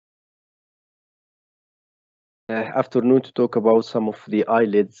afternoon to talk about some of the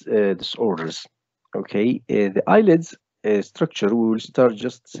eyelids disorders. Okay, the eyelids structure, we will start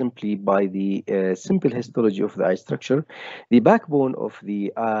just simply by the simple histology of the eye structure. The backbone of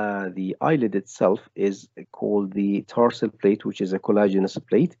the eyelid itself is called the tarsal plate, which is a collagenous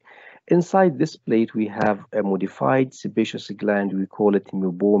plate. Inside this plate, we have a modified sebaceous gland. We call it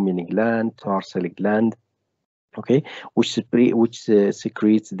meibomian gland, tarsal gland. Okay, which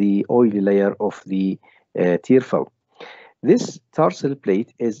secretes the oily layer of the tear film. This tarsal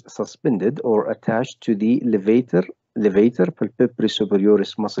plate is suspended or attached to the levator palpebris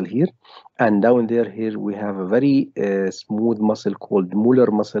superioris muscle here, and down there here we have a very smooth muscle called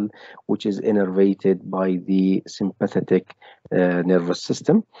molar muscle, which is innervated by the sympathetic nervous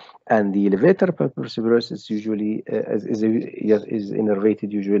system, and the levator palpebris superioris is usually is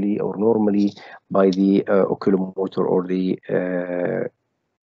innervated usually or normally by the oculomotor or the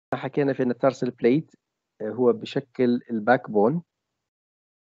حكينا في ان التارسل بليت هو بيشكل الباك بون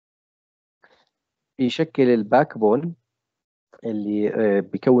اللي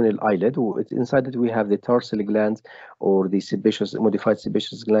بيكون الايلid و inside it we have the tarsal glands or the modified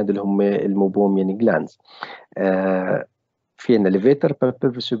sebaceous gland اللي هم الميبوميان glands. في عندنا levator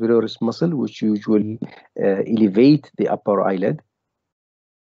palpebris superioris muscle which usually elevate the upper eyelid.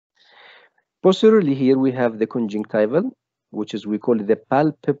 Posteriorly here we have the conjunctival, which is we call it the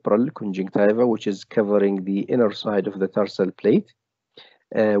palpebral conjunctiva, which is covering the inner side of the tarsal plate.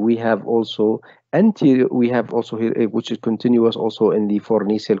 We have also here, which is continuous also in the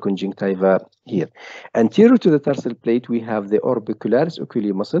forenicial conjunctiva here. Anterior to the tarsal plate, we have the orbicularis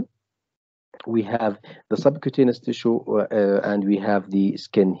oculi muscle. We have the subcutaneous tissue, and we have the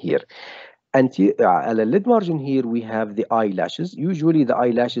skin here. And at the lid margin here, we have the eyelashes. Usually the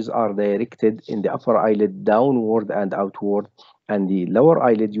eyelashes are directed in the upper eyelid downward and outward, and the lower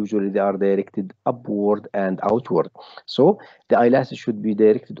eyelid usually they are directed upward and outward. So the eyelashes should be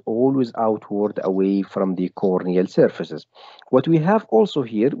directed always outward away from the corneal surfaces. What we have also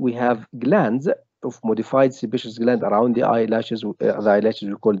here, we have glands of modified sebaceous gland around the eyelashes. We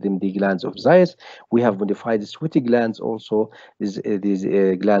call them the glands of Zeiss. We have modified sweaty glands also, these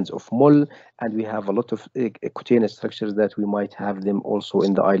glands of Moll, and we have a lot of cutaneous structures that we might have them also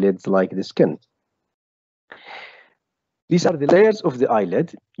in the eyelids like the skin. These are the layers of the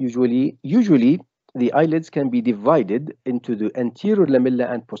eyelid. Usually the eyelids can be divided into the anterior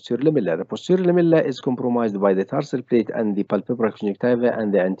lamella and posterior lamella. The posterior lamella is compromised by the tarsal plate and the palpebral conjunctiva,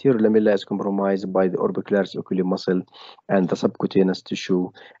 and the anterior lamella is compromised by the orbicularis oculi muscle and the subcutaneous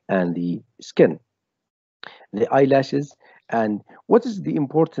tissue and the skin. The eyelashes, and what is the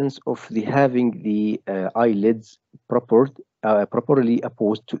importance of having the eyelids properly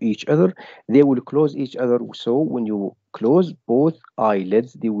opposed to each other? They will close each other, so when you close both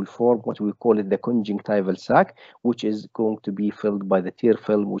eyelids, they will form what we call it the conjunctival sac, which is going to be filled by the tear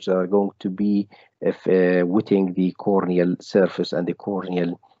film, which are going to be wetting the corneal surface and the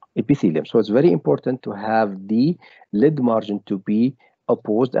corneal epithelium. So it's very important to have the lid margin to be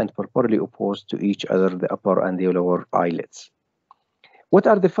opposed and properly opposed to each other, the upper and the lower eyelids. What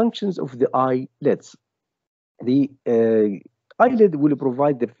are the functions of the eyelids? The eyelid will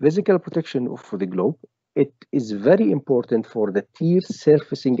provide the physical protection for the globe. It is very important for the tear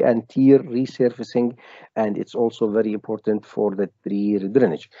surfacing and tear resurfacing, and it's also very important for the tear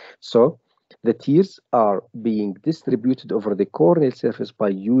drainage. So the tears are being distributed over the corneal surface by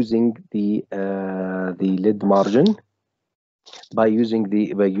using the lid margin. By using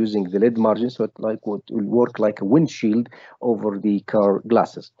the lid margin, so it will work like a windshield over the car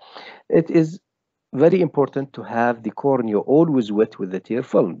glasses. It is very important to have the cornea always wet with the tear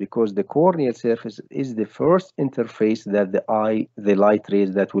film, because the corneal surface is the first interface that the light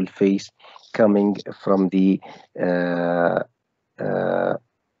rays that will face coming from the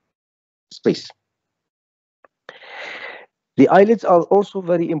space. The eyelids are also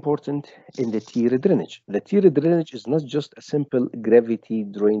very important in the tear drainage. The tear drainage is not just a simple gravity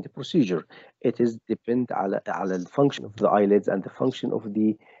drained procedure. It is depend on the function of the eyelids and the function of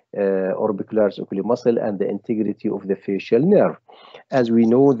the orbicularis oculi muscle and the integrity of the facial nerve. As we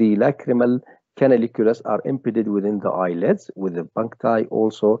know, the lacrimal canaliculus are embedded within the eyelids with the puncti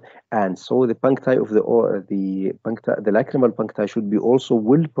also, and so the puncti of the lacrimal puncti should be also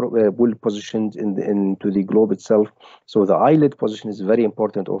well positioned into the globe itself. So the eyelid position is very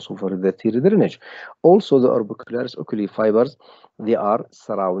important also for the tear drainage. Also the orbicularis oculi fibers, they are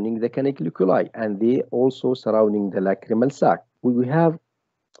surrounding the canaliculi, and they also surrounding the lacrimal sac. We have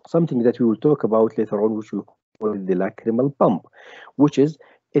something that we will talk about later on, which we call the lacrimal pump, which is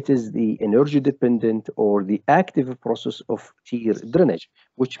the energy dependent or the active process of tear drainage,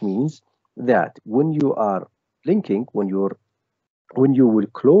 which means that when you are blinking, when you will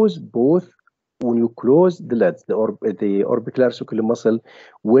close when you close the lids, the orbicularis muscle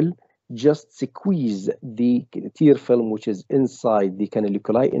will just squeeze the tear film which is inside the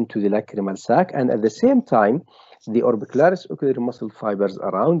canaliculi into the lacrimal sac, and at the same time the orbicularis ocular muscle fibers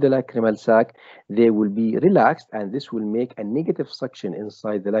around the lacrimal sac, they will be relaxed, and this will make a negative suction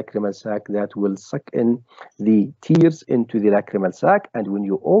inside the lacrimal sac that will suck in the tears into the lacrimal sac. And when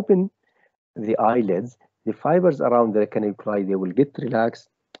you open the eyelids, the fibers around the canaliculi, they will get relaxed,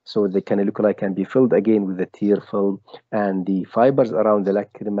 so the canaliculi can be filled again with the tear film, and the fibers around the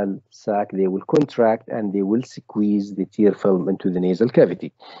lacrimal sac, they will contract and they will squeeze the tear film into the nasal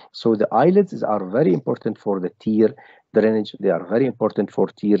cavity. So the eyelids are very important for the tear drainage. They are very important for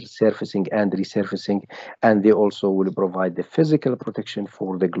tear surfacing and resurfacing, and they also will provide the physical protection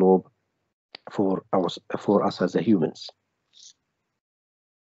for the globe for us as humans.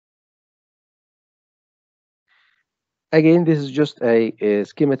 Again, this is just a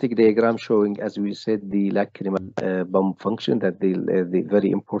schematic diagram showing, as we said, the lacrimal pump function, that the very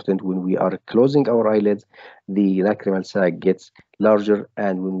important when we are closing our eyelids, the lacrimal sac gets larger,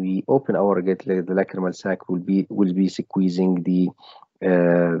 and when we open our the lacrimal sac will be squeezing the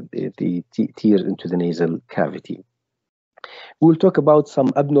tears into the nasal cavity. We will talk about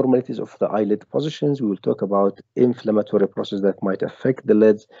some abnormalities of the eyelid positions. We will talk about inflammatory processes that might affect the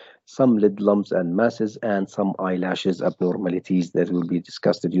lids, some lid lumps and masses, and some eyelashes abnormalities that will be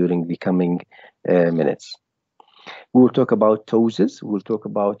discussed during the coming minutes. We will talk about ptosis. We will talk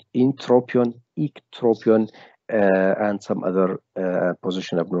about entropion, ectropion, and some other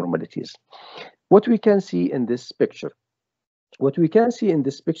position abnormalities. What we can see in this picture. What we can see in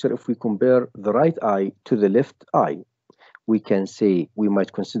this picture, if we compare the right eye to the left eye, we can say we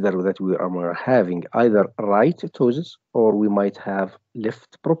might consider that we are having either right ptosis or we might have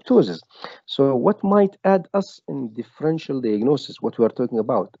left proptosis. So what might add us in differential diagnosis, what we are talking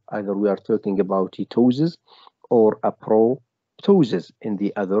about? Either we are talking about ptosis or a proptosis in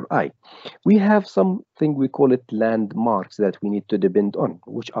the other eye. We have something we call it landmarks that we need to depend on,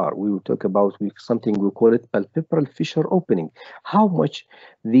 which are, we will talk about something we call it palpebral fissure opening. How much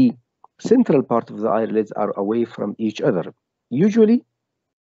the central part of the eyelids are away from each other. Normally,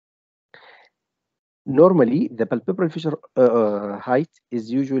 the palpebral fissure height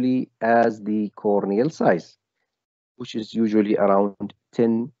is usually as the corneal size, which is usually around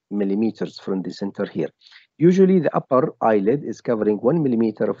 10 millimeters from the center here. Usually, the upper eyelid is covering 1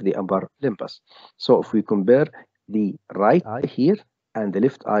 millimeter of the upper limbus. So if we compare the right eye here and the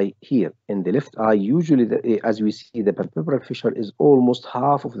left eye here, in the left eye, usually, as we see, the palpebral fissure is almost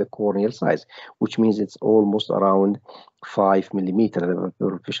half of the corneal size, which means it's almost around 5 millimeter, the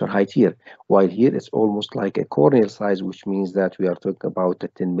palpebral fissure height here, while here it's almost like a corneal size, which means that we are talking about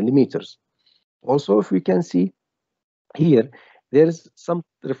 10 millimeters. Also, if we can see here, there is some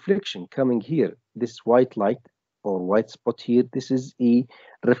reflection coming here, this white light or white spot here. This is a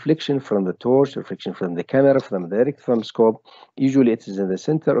reflection from the torch, reflection from the camera, from the direct film scope. Usually it is in the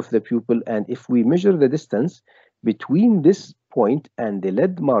center of the pupil, and if we measure the distance between this point and the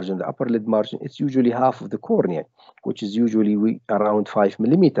lid margin, the upper lid margin, it's usually half of the cornea, which is usually around 5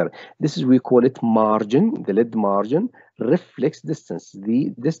 millimeter. This is, we call it margin, the lid margin reflex distance,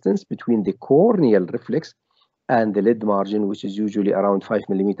 the distance between the corneal reflex and the lid margin, which is usually around 5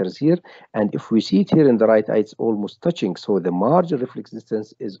 millimeters here. And if we see it here in the right eye, it's almost touching. So the margin reflex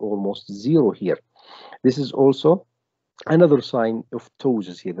distance is almost 0 here. This is also another sign of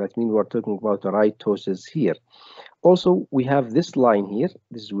ptosis here. That means we're talking about a right ptosis here. Also, we have this line here.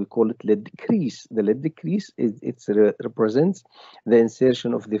 This is, we call it lid crease. The lid crease represents the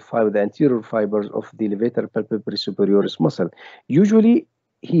insertion of the anterior fibers of the levator palpebrae superioris muscle. Usually,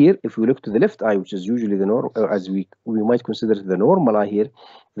 here, if we look to the left eye, which is usually the normal, as we might consider the normal eye here,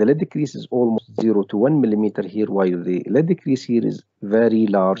 the lid crease is almost 0 to 1 millimeter here, while the lid crease here is very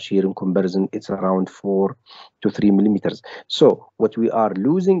large here in comparison. It's around 4 to 3 millimeters. So what we are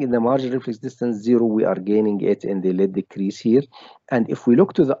losing in the margin reflex distance 0, we are gaining it in the lid crease here. And if we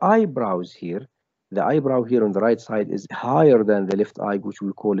look to the eyebrows here, the eyebrow here on the right side is higher than the left eye, which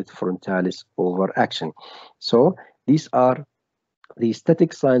we call it frontalis overaction. So these are the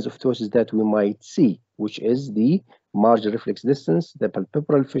static signs of ptosis that we might see, which is the margin reflex distance, the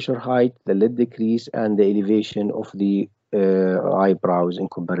palpebral fissure height, the lid decrease, and the elevation of the eyebrows in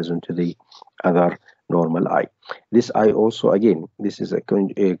comparison to the other normal eye. This eye also, again, this is a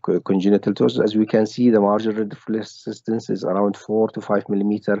congenital ptosis. As we can see, the margin reflex distance is around 4 to 5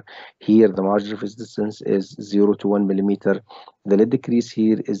 millimeter. Here, the margin reflex distance is 0 to 1 millimeter. The lid decrease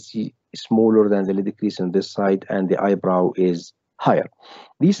here is smaller than the lid decrease on this side, and the eyebrow is higher.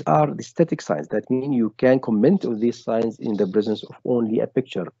 These are the static signs. That means you can comment on these signs in the presence of only a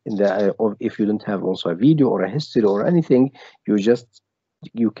picture. In the or if you don't have also a video or a history or anything,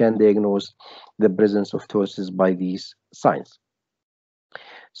 you can diagnose the presence of ptosis by these signs.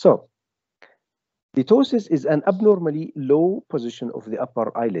 So the ptosis is an abnormally low position of the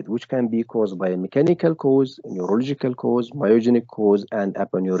upper eyelid, which can be caused by a mechanical cause, neurological cause, myogenic cause, and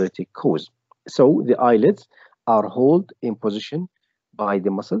aponeurotic cause. So the eyelids are held in position by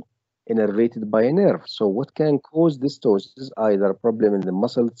the muscle, innervated by a nerve. So what can cause this ptosis? Either a problem in the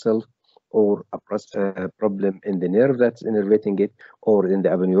muscle itself, or a problem in the nerve that's innervating it, or in the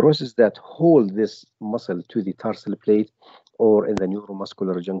aponeurosis that hold this muscle to the tarsal plate, or in the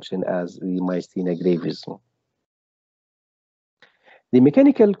neuromuscular junction as the myasthenia gravis. The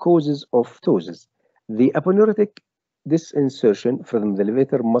mechanical causes of ptosis. The aponeurotic disinsertion from the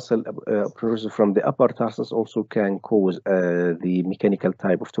levator muscle from the upper tarsus also can cause the mechanical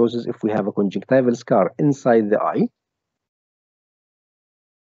type of ptosis. If we have a conjunctival scar inside the eye,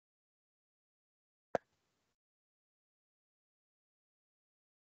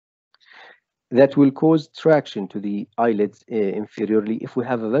 that will cause traction to the eyelids inferiorly. If we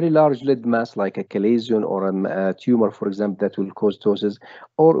have a very large lid mass like a chalazion or a tumor, for example, that will cause ptosis,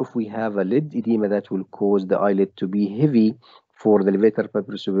 or if we have a lid edema that will cause the eyelid to be heavy for the levator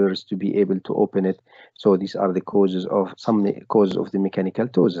papillosuperioris to be able to open it. So these are the causes of some causes of the mechanical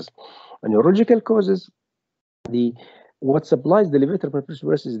ptosis. Neurological causes, what supplies the levator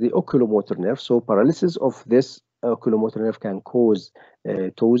papillosuperioris is the oculomotor nerve. So paralysis of this oculomotor nerve can cause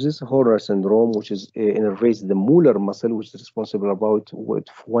ptosis. Horner syndrome, which is innervates the molar muscle, which is responsible about 1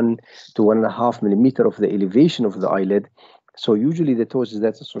 to 1.5 millimeter of the elevation of the eyelid. So usually the ptosis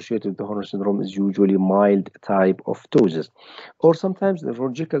that's associated with the Horner syndrome is usually mild type of ptosis. Or sometimes the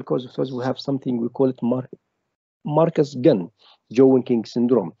neurological cause of ptosis, we have something we call it Marcus-Gunn jaw-winking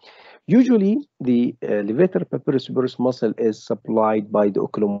syndrome. Usually the levator papillosuperioris muscle is supplied by the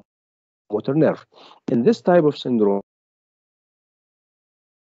oculomotor nerve. In this type of syndrome,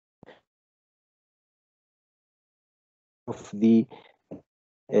 of the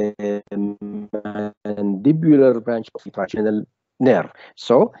mandibular branch of the trigeminal nerve.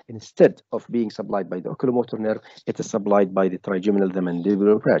 So instead of being supplied by the oculomotor nerve, it is supplied by the trigeminal, the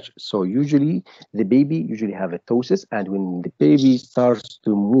mandibular branch. So usually the baby usually have a ptosis, and when the baby starts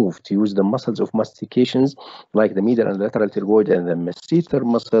to move to use the muscles of mastications like the medial and lateral pterygoid and the masseter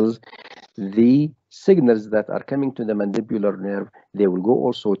muscles, the signals that are coming to the mandibular nerve, they will go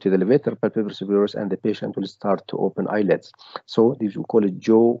also to the levator papillosuperioris, and the patient will start to open eyelids. So this we call it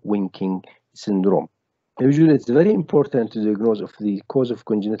jaw-winking syndrome. Usually, it's very important to diagnose of the cause of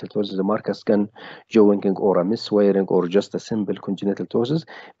congenital ptosis, the Marcus-Gunn jaw-winking, or a miswiring, or just a simple congenital ptosis,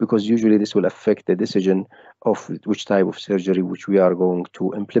 because usually this will affect the decision of which type of surgery which we are going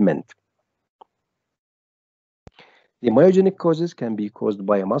to implement. The myogenic causes can be caused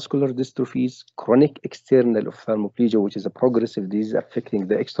by muscular dystrophies, chronic external ophthalmoplegia, which is a progressive disease affecting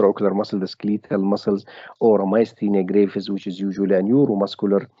the extraocular muscle, the skeletal muscles, or a myasthenia gravis, which is usually a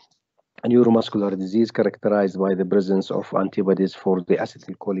neuromuscular disease characterized by the presence of antibodies for the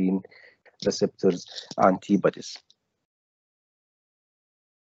acetylcholine receptors antibodies.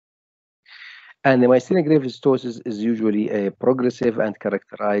 And the myasthenia gravis ptosis is usually a progressive and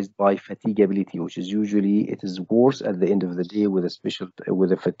characterized by fatigability, which is usually it is worse at the end of the day with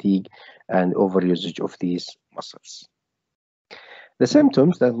a fatigue and overusage of these muscles. The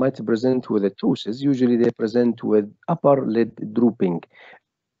symptoms that might present with a ptosis, usually they present with upper lid drooping,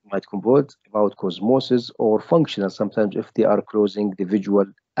 might compose about cosmosis or functional, sometimes if they are closing the visual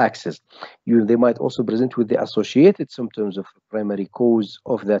axis. They might also present with the associated symptoms of the primary cause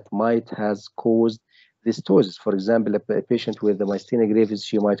of that might has caused this ptosis. For example, a patient with the myasthenia gravis,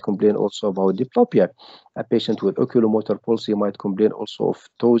 she might complain also about diplopia. A patient with oculomotor palsy might complain also of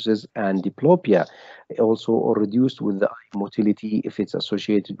ptosis and diplopia, also or reduced with the eye motility if it's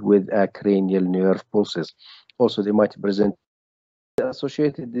associated with a cranial nerve pulses. Also, they might present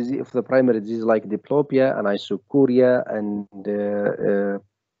associated disease of the primary disease like diplopia and isocoria, and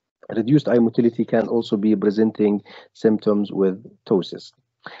reduced eye motility can also be presenting symptoms with ptosis.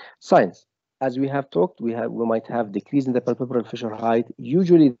 Signs. As we have talked, we might have decrease in the palpebral fissure height.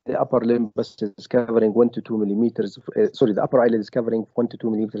 Usually, the upper limbus is covering 1 to 2 millimeters. The upper eyelid is covering 1 to 2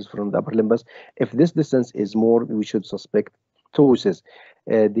 millimeters from the upper limbus. If this distance is more, we should suspect ptosis.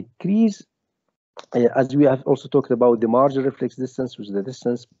 Decrease. As we have also talked about the margin reflex distance, which is the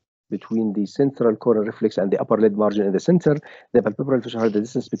distance between the central corner reflex and the upper lid margin in the center. The palpebral fissure height, the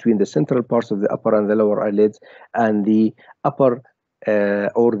distance between the central parts of the upper and the lower eyelids, and the upper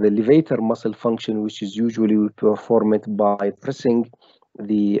or the levator muscle function, which is usually performed by pressing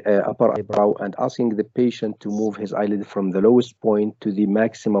the upper eyebrow and asking the patient to move his eyelid from the lowest point to the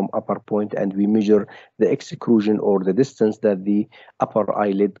maximum upper point, and we measure the excrusion or the distance that the upper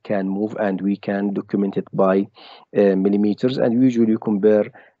eyelid can move, and we can document it by millimeters, and we usually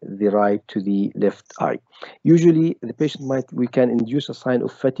compare the right to the left eye. Usually the patient we can induce a sign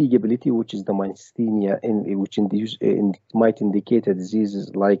of fatigability, which is the myasthenia, which might indicate a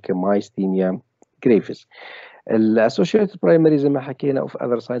diseases like myasthenia gravis. الاسوشيتد برايمري زي ما حكينا of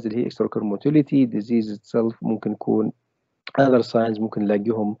other signs اللي هي extraocular motility disease itself ممكن يكون other signs ممكن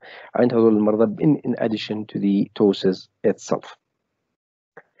نلاقيهم عند هذول المرضى in addition to the ptosis itself.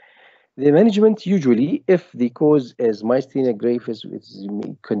 The management usually, if the cause is myasthenia gravis,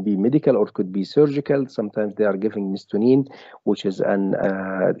 it could be medical or it could be surgical. Sometimes they are giving histamine, which is an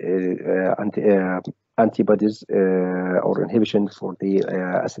antibodies or inhibition for the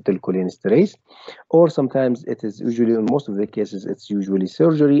acetylcholinesterase, or sometimes it is usually, in most of the cases, it's usually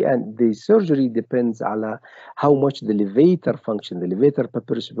surgery, and the surgery depends on how much the levator function, the levator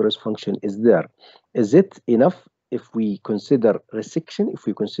papyrus function is there. Is it enough? If we consider resection, if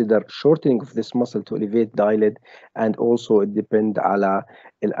we consider shortening of this muscle to elevate the eyelid, and also it depends on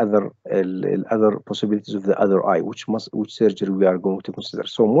other possibilities of the other eye, which surgery we are going to consider.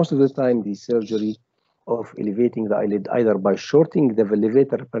 So most of the time, the surgery of elevating the eyelid either by shortening the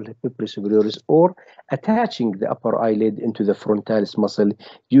levator papyrus superioris or attaching the upper eyelid into the frontalis muscle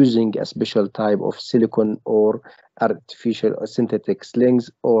using a special type of silicone or artificial or synthetic slings,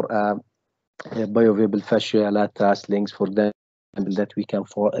 or bioavailable fascia lata slings, for example, that we can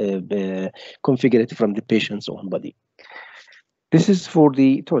configure it from the patient's own body. This is for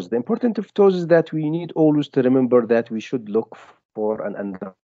the ptosis. The important of ptosis is that we need always to remember that we should look for an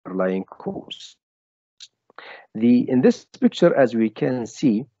underlying cause. In this picture, as we can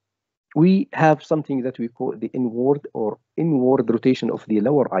see, we have something that we call the inward rotation of the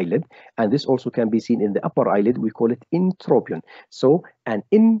lower eyelid, and this also can be seen in the upper eyelid. We call it intropion. So an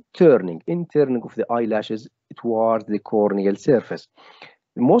interning of the eyelashes towards the corneal surface.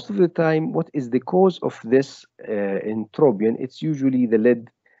 Most of the time, what is the cause of this intropion? It's usually the lid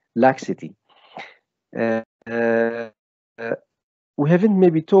laxity. We haven't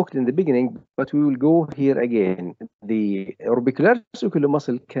maybe talked in the beginning, but we will go here again. The orbicularis ocular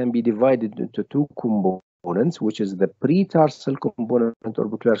muscle can be divided into two components, which is the pretarsal component of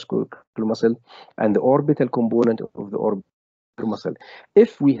orbicularis ocular muscle and the orbital component of the orbital muscle.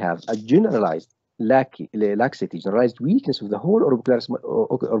 If we have a generalized laxity, generalized weakness of the whole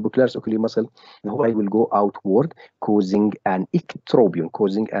orbicularis ocular muscle, the whole eye will go outward, causing an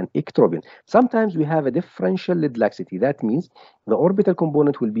ectropion. Sometimes we have a differential lid laxity. That means the orbital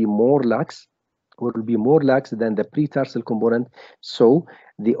component will be more lax than the pretarsal component. So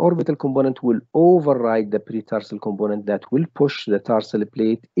the orbital component will override the pretarsal component that will push the tarsal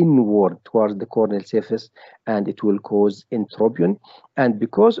plate inward towards the corneal surface, and it will cause entropion. And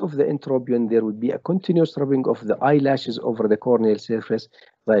because of the entropion, there will be a continuous rubbing of the eyelashes over the corneal surface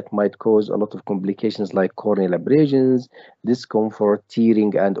that might cause a lot of complications like corneal abrasions, discomfort,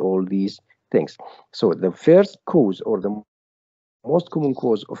 tearing, and all these things. So the first cause, or the most common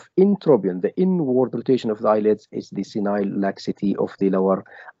cause of entropion, the inward rotation of the eyelids, is the senile laxity of the lower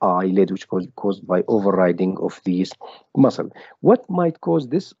eyelid, which is caused by overriding of these muscle. What might cause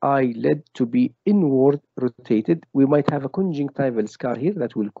this eyelid to be inward rotated? We might have a conjunctival scar here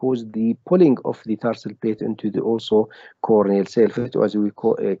that will cause the pulling of the tarsal plate into the also corneal surface, as we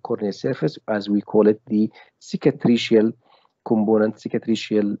call it, the cicatricial component,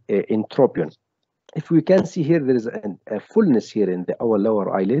 cicatricial entropion. If we can see here, there is a fullness here in our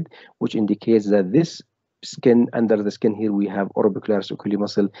lower eyelid, which indicates that this skin, under the skin here, we have orbicularis oculi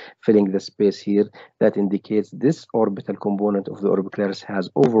muscle filling the space here. That indicates this orbital component of the orbicularis has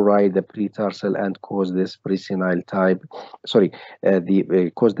override the pretarsal and caused this presenile type,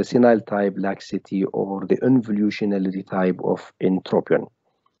 caused the senile type laxity or the involutionality type of entropion.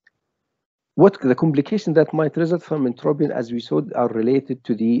 What the complications that might result from entropion, as we saw, are related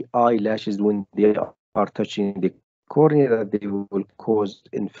to the eyelashes when they are touching the cornea, that they will cause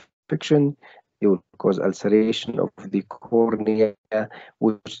infection, they will cause ulceration of the cornea,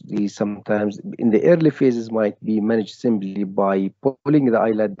 which sometimes in the early phases might be managed simply by pulling the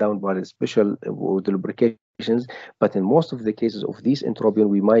eyelid down by special lubrications. But in most of the cases of these entropion,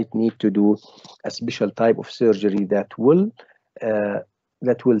 we might need to do a special type of surgery that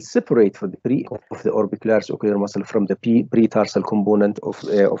will separate for the orbicularis ocular muscle from the pretarsal component of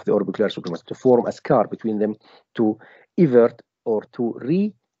the orbicularis ocular muscle, to form a scar between them, to evert or to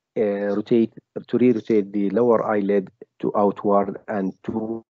re-rotate the lower eyelid to outward and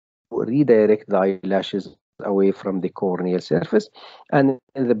to redirect the eyelashes away from the corneal surface. And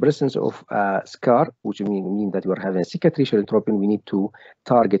in the presence of a scar, which mean that you are having a cicatricial entropion, we need to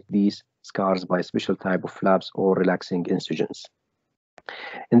target these scars by special type of flaps or relaxing incisions.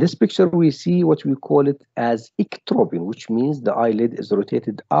 In this picture, we see what we call it as ectropion, which means the eyelid is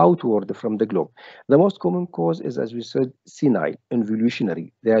rotated outward from the globe. The most common cause is, as we said, senile,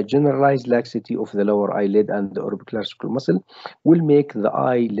 involutionary. The generalized laxity of the lower eyelid and the orbicular muscle will make the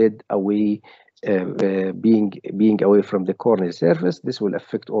eyelid away, being away from the corneal surface. This will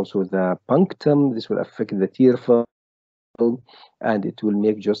affect also the punctum. This will affect the tear film, and it will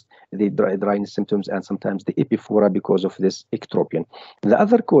make just the dryness symptoms and sometimes the epiphora because of this ectropion. The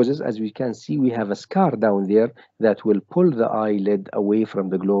other causes, as we can see, we have a scar down there that will pull the eyelid away from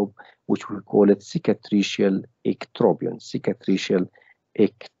the globe, which we call it cicatricial ectropion. Cicatricial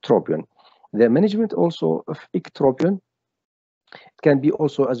ectropion. The management also of ectropion can be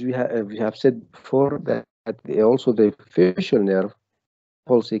also, as we have said before, that also the facial nerve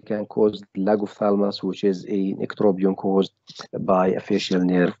palsy can cause lag of thalamus, which is an ectropion caused by a facial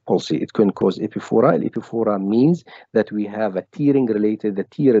nerve palsy. It can cause epiphora. Epiphora means that we have a tearing related the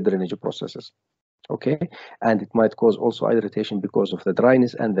tear drainage processes. Okay, and it might cause also irritation because of the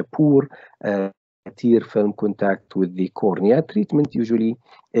dryness and the poor tear film contact with the cornea. Treatment usually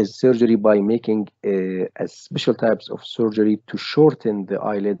is surgery by making a special types of surgery to shorten the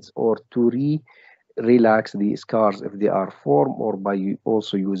eyelids or to relax the scars if they are formed, or by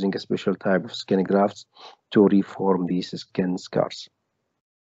also using a special type of skin grafts to reform these skin scars.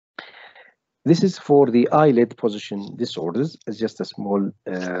 This is for the eyelid position disorders. It's just a small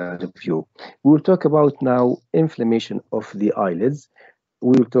review. We will talk about now inflammation of the eyelids.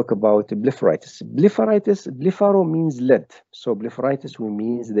 We will talk about blepharitis. Blepharo means lid. So blepharitis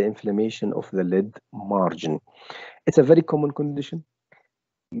means the inflammation of the lid margin. It's a very common condition.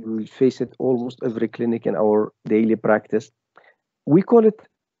 You will face it almost every clinic in our daily practice. We call it,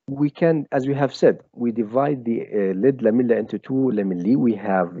 as we have said, we divide the lid lamella into two lamellae. We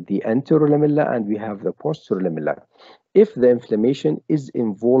have the anterior lamella and we have the posterior lamella. If the inflammation is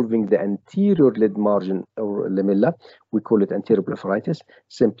involving the anterior lid margin or lamella, we call it anterior blepharitis.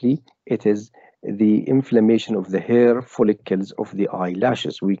 Simply, it is the inflammation of the hair follicles of the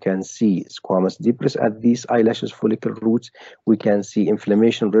eyelashes. We can see squamous depress at these eyelashes follicle roots. We can see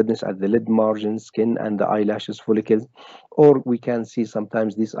inflammation, redness at the lid margin, skin, and the eyelashes follicles. Or we can see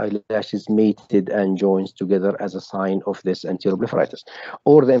sometimes these eyelashes mated and joined together as a sign of this anterior blepharitis.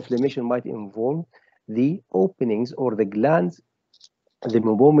 Or the inflammation might involve the openings or the glands, the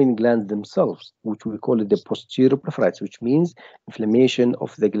meibomian glands themselves, which we call it the posterior blepharitis, which means inflammation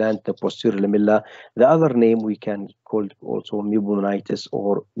of the gland, the posterior lamella. The other name we can call it also meibomonitis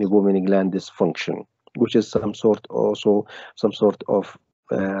or meibomian gland dysfunction, which is some sort of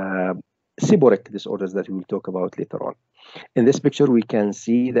seborrheic disorders that we will talk about later on. In this picture, we can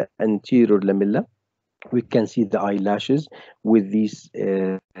see the anterior lamella. We can see the eyelashes with these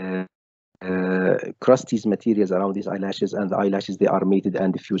crusty materials around these eyelashes, and the eyelashes, they are mated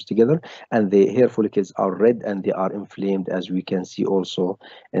and diffused together, and the hair follicles are red and they are inflamed, as we can see also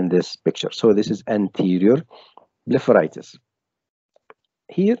in this picture. So this is anterior blepharitis.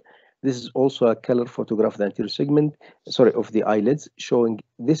 Here, this is also a color photograph of the anterior segment, of the eyelids, showing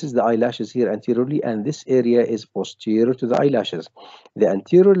this is the eyelashes here anteriorly, and this area is posterior to the eyelashes. The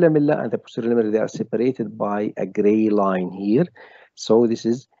anterior lamella and the posterior lamella, they are separated by a gray line here. So this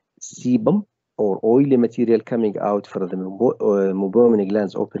is sebum or oily material coming out from the meibomian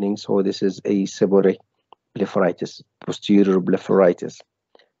glands opening. So this is a seborrheic blepharitis, posterior blepharitis.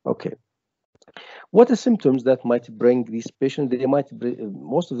 Okay. What are symptoms that might bring these patients? They might,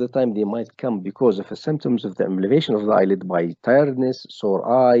 most of the time, they might come because of the symptoms of the elevation of the eyelid by tiredness, sore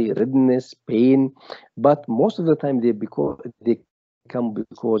eye, redness, pain. But most of the time, they come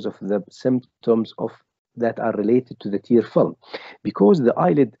because of the symptoms that are related to the tear film, because the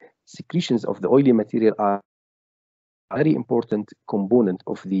eyelid secretions of the oily material are a very important component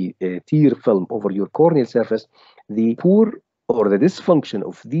of the tear film over your corneal surface. The poor or the dysfunction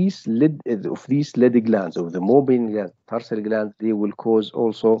of these lid glands, of the meibomian glands, tarsal glands, they will cause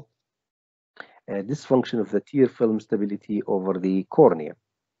also a dysfunction of the tear film stability over the cornea.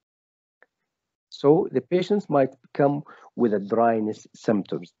 So the patients might come with a dryness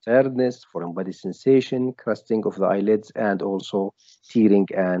symptoms, tiredness, foreign body sensation, crusting of the eyelids, and also tearing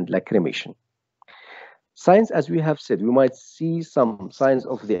and lacrimation. Signs, as we have said, we might see some signs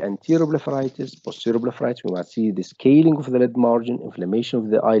of the anterior blepharitis, posterior blepharitis. We might see the scaling of the lid margin, inflammation of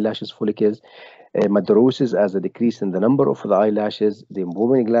the eyelashes follicles, madarosis as a decrease in the number of the eyelashes, the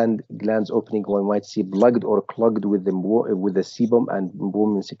embonpoint glands opening. One might see plugged or clogged with the sebum and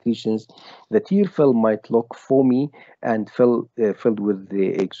embonpoint secretions. The tear film might look foamy and filled with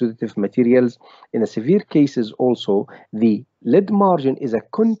the exudative materials. In a severe cases, also the lid margin is a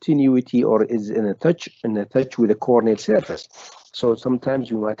continuity or is in a touch with the corneal surface. So sometimes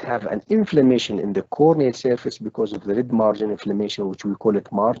you might have an inflammation in the corneal surface because of the lid margin inflammation, which we call it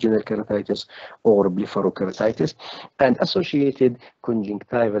marginal keratitis or blepharokeratitis, and associated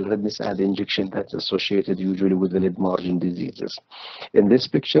conjunctival redness and injection that's associated usually with the lid margin diseases. In this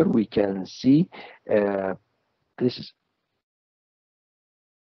picture, we can see this is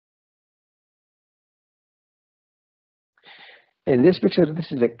in this picture,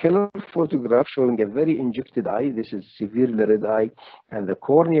 this is a color photograph showing a very injected eye. This is severely red eye, and the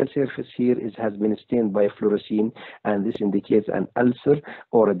corneal surface here has been stained by fluorescein, and this indicates an ulcer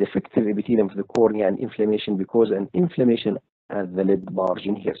or a defective epithelium of the cornea and inflammation because an inflammation at the lid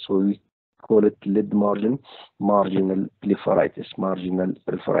margin here. So we call it lid marginal blepharitis, marginal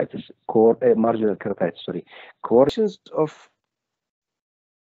keratitis. Sorry, correlations of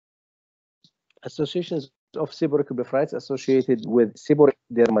associations of seborrheic blepharitis associated with seborrheic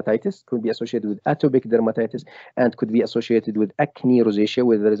dermatitis, could be associated with atopic dermatitis, and could be associated with acne rosacea,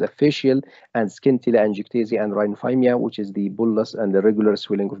 where there is a facial and skin telangiectasia and rhinophimia, which is the bullous and the regular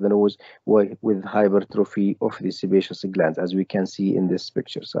swelling of the nose with hypertrophy of the sebaceous glands, as we can see in this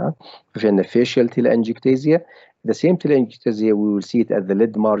picture. So, in the facial telangiectasia, the same telangiectasia, we will see it at the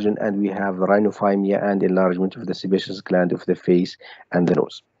lid margin, and we have rhinophimia and enlargement of the sebaceous gland of the face and the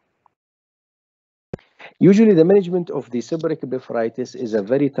nose. Usually, the management of the seborrheic blepharitis is a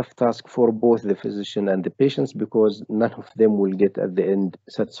very tough task for both the physician and the patients because none of them will get at the end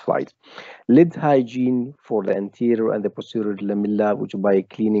satisfied. Lid hygiene for the anterior and the posterior lamella, which by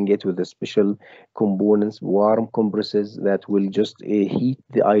cleaning it with the special components, warm compresses that will just heat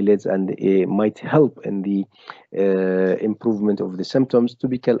the eyelids and might help in the improvement of the symptoms.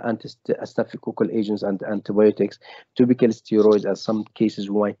 Topical anti-staphylococcal agents and antibiotics, topical steroids, as some cases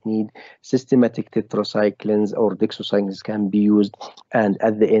we might need, systematic tetracyclines or doxycyclines can be used, and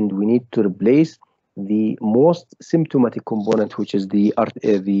at the end we need to replace the most symptomatic component, which is the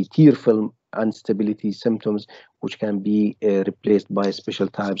tear film instability symptoms, which can be replaced by special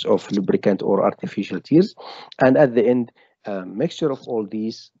types of lubricant or artificial tears. And at the end, a mixture of all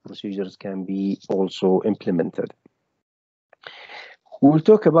these procedures can be also implemented. We will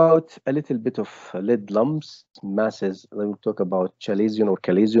talk about a little bit of lid lumps, masses. We will talk about chalazion or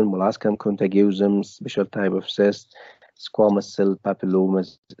chalazion, molluscum contagiosum, special type of cyst, squamous cell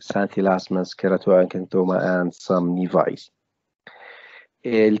papillomas, xanthelasmas, keratoacanthoma, and some nevi.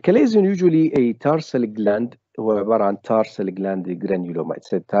 الكاليزيون usually a tarsal gland هو عبارة عن tarsal gland granuloma.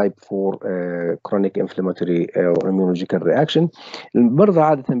 It's a type 4 chronic inflammatory or immunological reaction. المرضى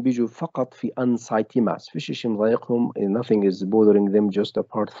عادة بيجوا فقط في unsightly mass. فيش شيء مضايقهم. Nothing is bothering them just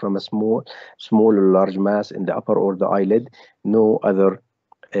apart from a small or large mass in the upper or the eyelid. No other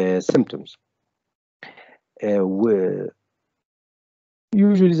symptoms.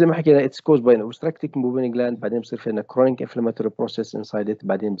 Usually زي ما حكينا it's caused by an obstructive moving gland، بعدين بصير في عندنا chronic inflammatory process inside it،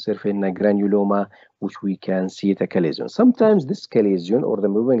 بعدين بصير في عندنا granuloma which we can see it a chalazion. Sometimes this chalazion or the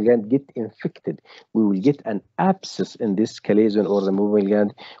moving gland get infected. We will get an abscess in this chalazion or the moving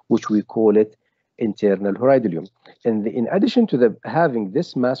gland, which we call it internal horoidalium. And in addition to having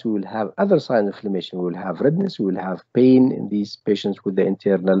this mass, we will have other signs of inflammation. We will have redness, we will have pain in these patients with the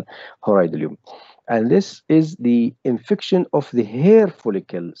internal horoidalium. And this is the infection of the hair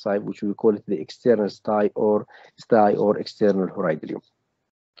follicle side, which we call it the external stye or external horoidalium.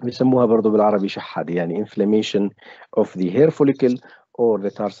 بيسموها برضه بالعربي شحادة، يعني inflammation of the hair follicle or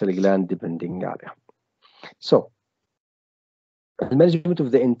the tarsal gland depending عليها. So, the management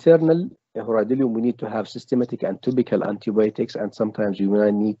of the internal horoidalium, we need to have systematic and topical antibiotics, and sometimes we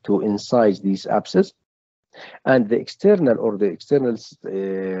might need to incise these abscesses. And the external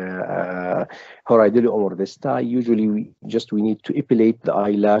horoidalium or the stye, usually we need to epilate the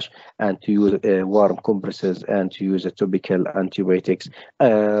eyelash and to use warm compresses and to use topical antibiotics.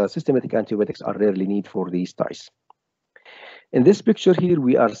 Systematic antibiotics are rarely needed for these styes. In this picture here,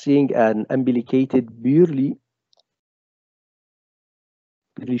 we are seeing an umbilicated, purely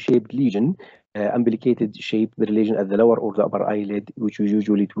shaped lesion, umbilicated shaped lesion at the lower or the upper eyelid, which we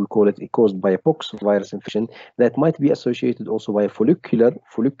usually call it caused by a pox virus infection that might be associated also by a follicular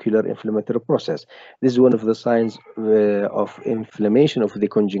inflammatory process. This is one of the signs of inflammation of the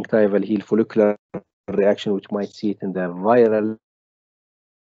conjunctival heel follicular reaction, which might see it in the viral.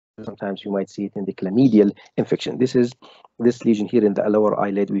 Sometimes you might see it in the chlamydial infection. This lesion here in the lower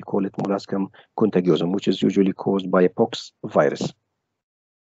eyelid. We call it molluscum contagiosum, which is usually caused by a pox virus.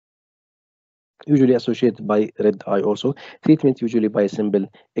 Usually associated by red eye also. Treatment usually by a simple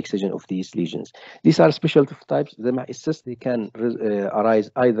excision of these lesions. These are special types. They can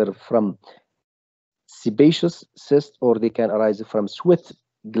arise either from sebaceous cysts or they can arise from sweat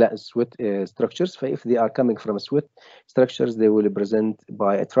structures. If they are coming from sweat structures, they will present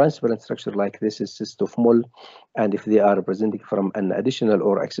by a transparent structure like this is cyst of mole. And if they are presenting from an additional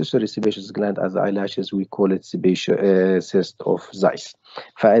or accessory sebaceous gland as the eyelashes, we call it sebaceous cyst of Zeiss,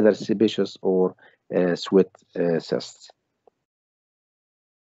 for either sebaceous or sweat cysts.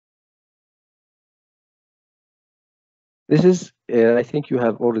 This is, I think you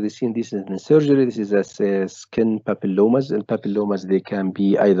have already seen this in surgery. This is a skin papillomas. And papillomas, they can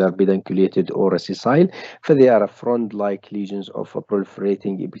be either pedunculated or sessile. For they are frond-like lesions of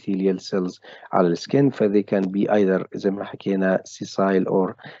proliferating epithelial cells على the skin. For they can be either زي ما حكينا sessile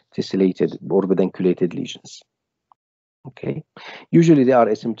or tessellated or pedunculated lesions. Okay, usually they are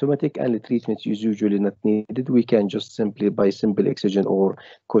asymptomatic and the treatment is usually not needed. We can just simply by simple excision or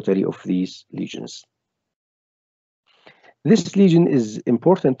cautery of these lesions. This lesion is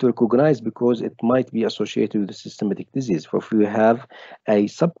important to recognize because it might be associated with a systematic disease. For if you have a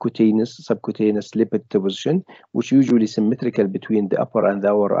subcutaneous lipid deposition, which usually symmetrical between the upper and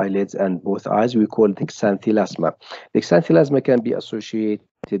the lower eyelids and both eyes, we call it xanthelasma. The xanthelasma can be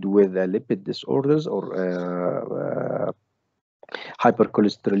associated with lipid disorders or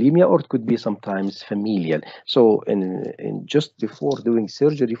hypercholesterolemia, or it could be sometimes familial. So in just before doing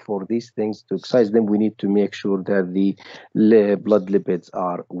surgery for these things to excise them, we need to make sure that the blood lipids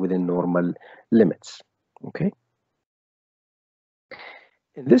are within normal limits. Okay.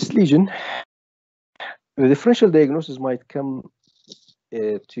 In this lesion, the differential diagnosis might come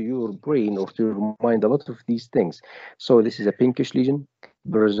to your brain or to your mind a lot of these things. So this is a pinkish lesion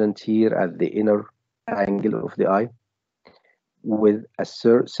present here at the inner angle of the eye, with a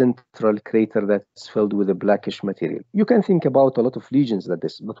central crater that's filled with a blackish material. You can think about a lot of lesions like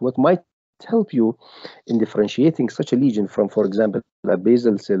this, but what might help you in differentiating such a lesion from, for example, a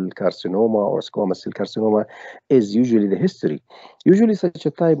basal cell carcinoma or squamous cell carcinoma is usually the history. Usually such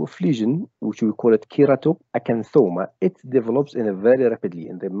a type of lesion, which we call it keratoacanthoma, it develops in a very rapidly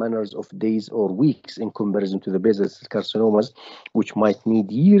in the manners of days or weeks in comparison to the basal cell carcinomas, which might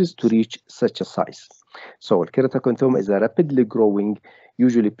need years to reach such a size. So keratoacanthoma is a rapidly growing,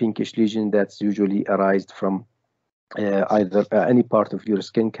 usually pinkish lesion that's usually arised from either any part of your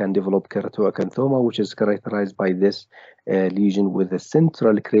skin can develop keratoacanthoma, which is characterized by this lesion with a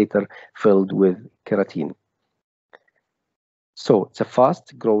central crater filled with keratin. So it's a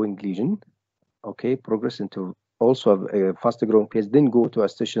fast growing lesion, okay, progress into also a faster growing phase, then go to a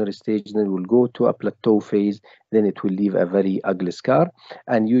stationary stage, then will go to a plateau phase, then it will leave a very ugly scar.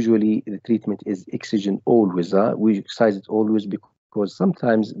 And usually the treatment is excision always. We excise it always because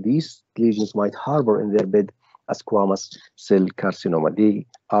sometimes these lesions might harbor in their bed a squamous cell carcinoma. They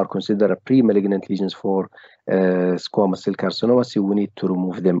are considered a pre-malignant lesions for squamous cell carcinoma, so we need to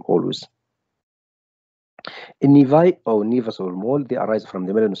remove them always. In nevi or nevus or mole, they arise from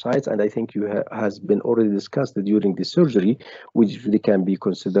the melanocytes, and I think you has been already discussed during the surgery, which they can be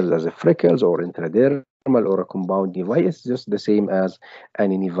considered as a freckles or intradermal or a compound nevi. It's just the same as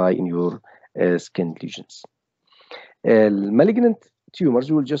any nevi in your skin lesions. Malignant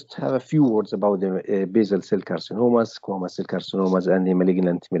tumors, we'll just have a few words about the basal cell carcinomas, squamous cell carcinomas, and the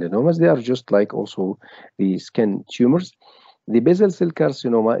malignant melanomas. They are just like also the skin tumors. The basal cell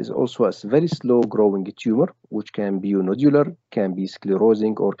carcinoma is also a very slow growing tumor, which can be nodular, can be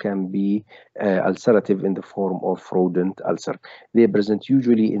sclerosing, or can be ulcerative in the form of rodent ulcer. They present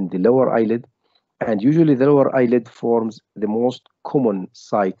usually in the lower eyelid, and usually the lower eyelid forms the most common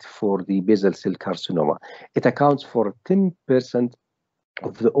site for the basal cell carcinoma. It accounts for 10%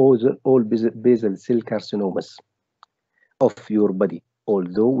 of the all basal cell carcinomas of your body.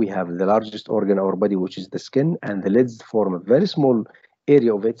 Although we have the largest organ in our body, which is the skin, and the lids form a very small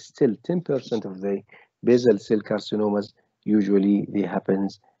area of it, still 10% of the basal cell carcinomas usually they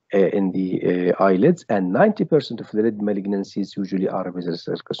happens in the eyelids, and 90% of the lid malignancies usually are basal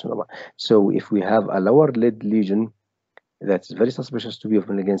cell carcinoma. So if we have a lower lid lesion that's very suspicious to be of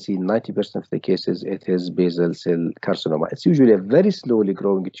malignancy, 90% of the cases it is basal cell carcinoma. It's usually a very slowly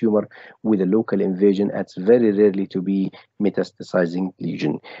growing tumor with a local invasion. It's very rarely to be metastasizing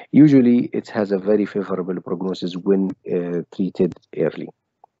lesion. Usually it has a very favorable prognosis when treated early.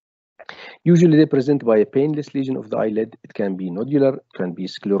 Usually they present by a painless lesion of the eyelid. It can be nodular, it can be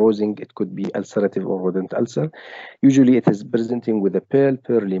sclerosing, it could be ulcerative or rodent ulcer. Usually it is presenting with a pale,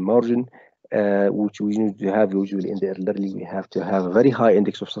 pearly margin, which we need to have usually in the elderly. We have to have a very high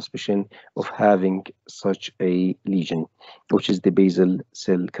index of suspicion of having such a lesion, which is the basal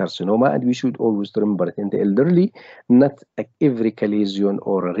cell carcinoma. And we should always remember that in the elderly, not every lesion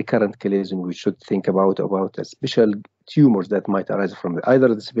or a recurrent lesion we should think about a special tumors that might arise from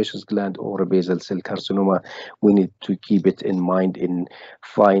either the sebaceous gland or a basal cell carcinoma. We need to keep it in mind in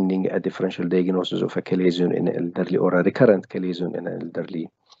finding a differential diagnosis of a lesion in an elderly or a recurrent lesion in an elderly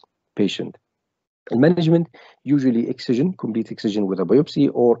patient. Management, usually excision, complete excision with a biopsy,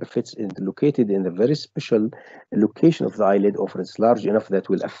 or if it's located in a very special location of the eyelid, or if it's large enough that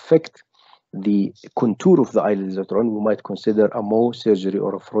will affect the contour of the eyelid later on, we might consider a Mohs surgery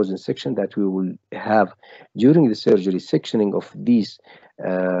or a frozen section that we will have during the surgery, sectioning of these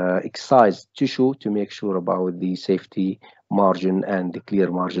excised tissue to make sure about the safety margin and the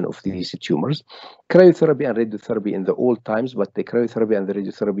clear margin of these tumors. Cryotherapy and radiotherapy in the old times, but the cryotherapy and the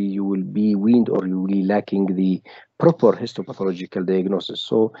radiotherapy, you will be weaned or you will be lacking the proper histopathological diagnosis.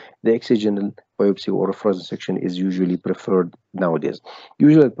 So the excisional biopsy or a frozen section is usually preferred nowadays.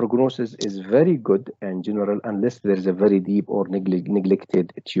 Usually prognosis is very good and general unless there is a very deep or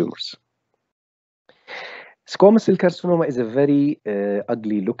neglected tumors. Squamous cell carcinoma is a very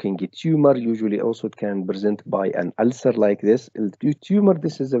ugly looking tumor. Usually also it can present by an ulcer like this. The tumor,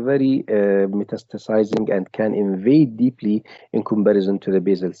 this is a very metastasizing and can invade deeply in comparison to the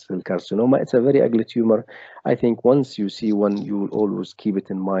basal cell carcinoma. It's a very ugly tumor. I think once you see one, you will always keep it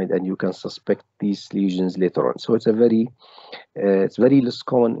in mind and you can suspect these lesions later on. So it's very less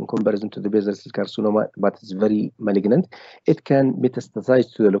common in comparison to the basal cell carcinoma, but it's very malignant. It can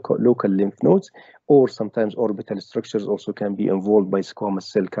metastasize to the local lymph nodes, or sometimes orbital structures also can be involved by squamous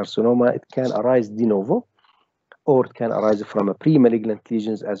cell carcinoma. It can arise de novo, or it can arise from a pre-malignant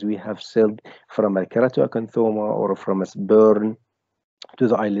lesions, as we have said, from a keratoacanthoma or from a burn to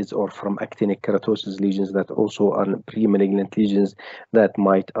the eyelids, or from actinic keratosis lesions that also are pre-malignant lesions that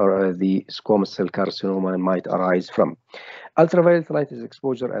might the squamous cell carcinoma might arise from. Ultraviolet light is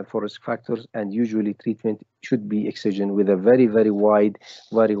exposure and for risk factors, and usually treatment should be excision with a very wide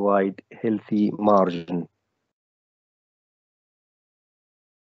healthy margin.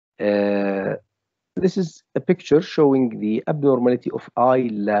 This is a picture showing the abnormality of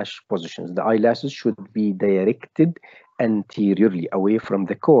eyelash positions. The eyelashes should be directed anteriorly away from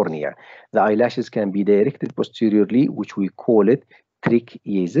the cornea. The eyelashes can be directed posteriorly, which we call it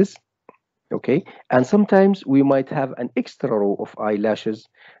trichiasis. Okay, and sometimes we might have an extra row of eyelashes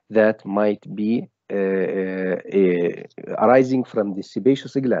that might be arising from the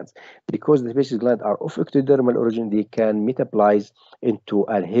sebaceous glands. Because the sebaceous glands are of ectodermal origin, they can metaplase into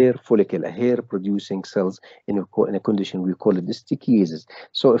a hair follicle, a hair producing cells in a condition we call it distichiasis.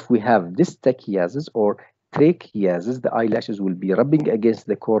 So if we have distichiasis or trichiasis, the eyelashes will be rubbing against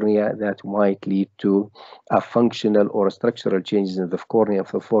the cornea that might lead to a functional or a structural changes in the cornea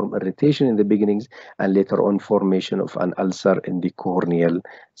to form irritation in the beginnings and later on formation of an ulcer in the corneal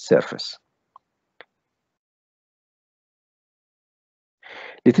surface.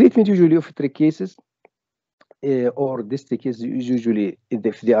 The treatment usually of trichiasis or distichiasis is usually,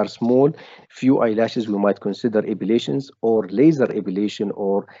 if they are small, few eyelashes, we might consider ablations or laser ablation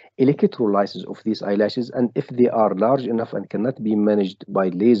or electrolysis of these eyelashes. And if they are large enough and cannot be managed by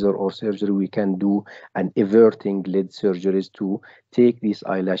laser or surgery, we can do an everting lid surgeries to take these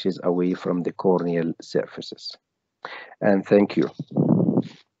eyelashes away from the corneal surfaces. And thank you.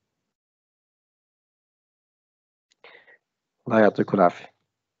 الله يعطيكم العافية.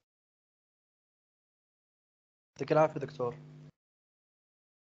 يعطيك العافية دكتور.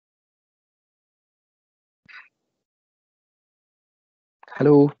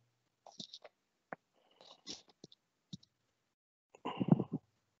 Hello.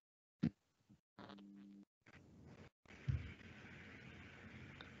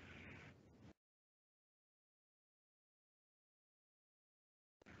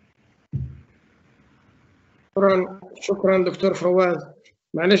 شكرا دكتور فواز.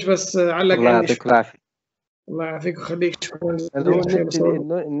 معلش بس علق الله عندي يعطيك العافية. الله يعافيك ويخليك. شكرا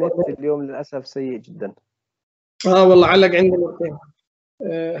النت اليوم للأسف سيء جدا. والله علق عندي نقطتين.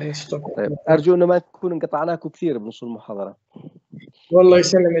 طيب أرجو أنه ما تكون انقطعناكم كثير بنص المحاضرة. والله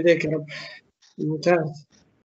يسلم يديك يا رب. ممتاز.